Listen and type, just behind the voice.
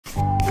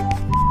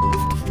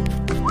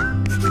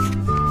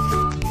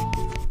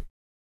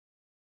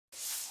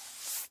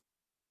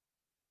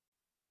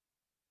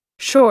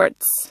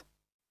shorts,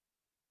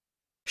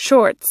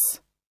 shorts,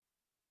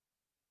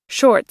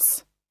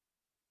 shorts.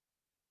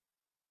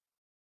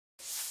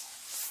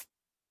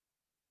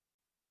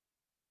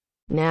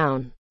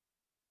 Noun.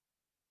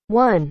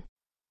 1.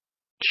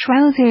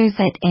 Trousers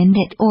that end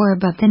at or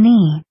above the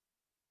knee.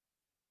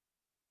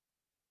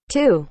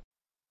 2.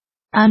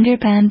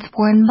 Underpants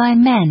worn by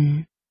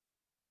men.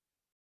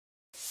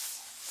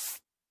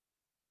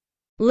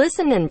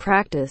 Listen and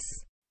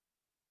practice.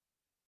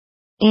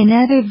 In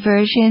other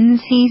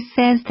versions he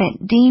says that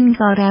Dean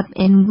got up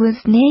and was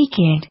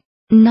naked,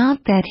 not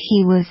that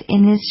he was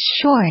in his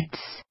shorts.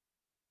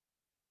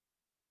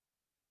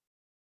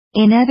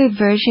 In other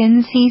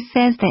versions he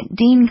says that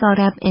Dean got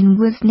up and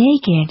was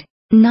naked,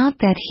 not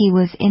that he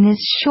was in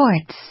his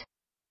shorts.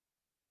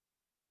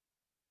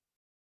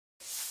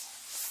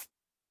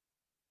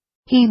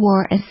 He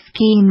wore a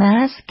ski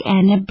mask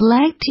and a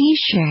black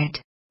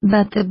t-shirt,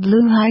 but the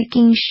blue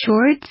hiking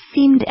shorts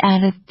seemed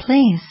out of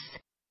place.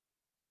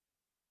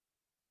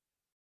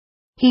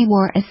 He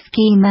wore a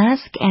ski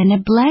mask and a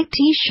black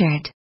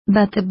t-shirt,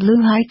 but the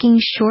blue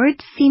hiking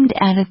shorts seemed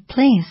out of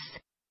place.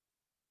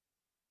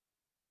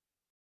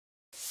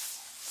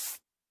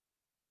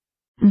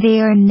 They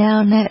are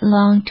now net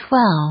long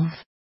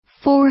 12,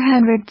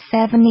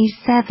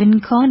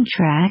 477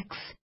 contracts,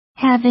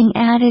 having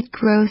added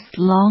gross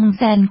longs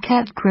and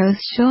cut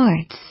gross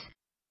shorts.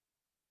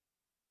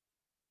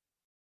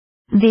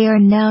 They are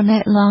now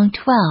net long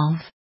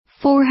 12,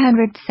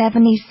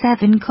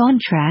 477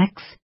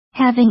 contracts,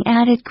 having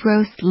added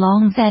gross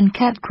longs and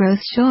cut gross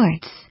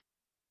shorts.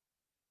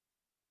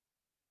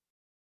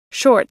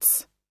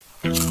 Shorts.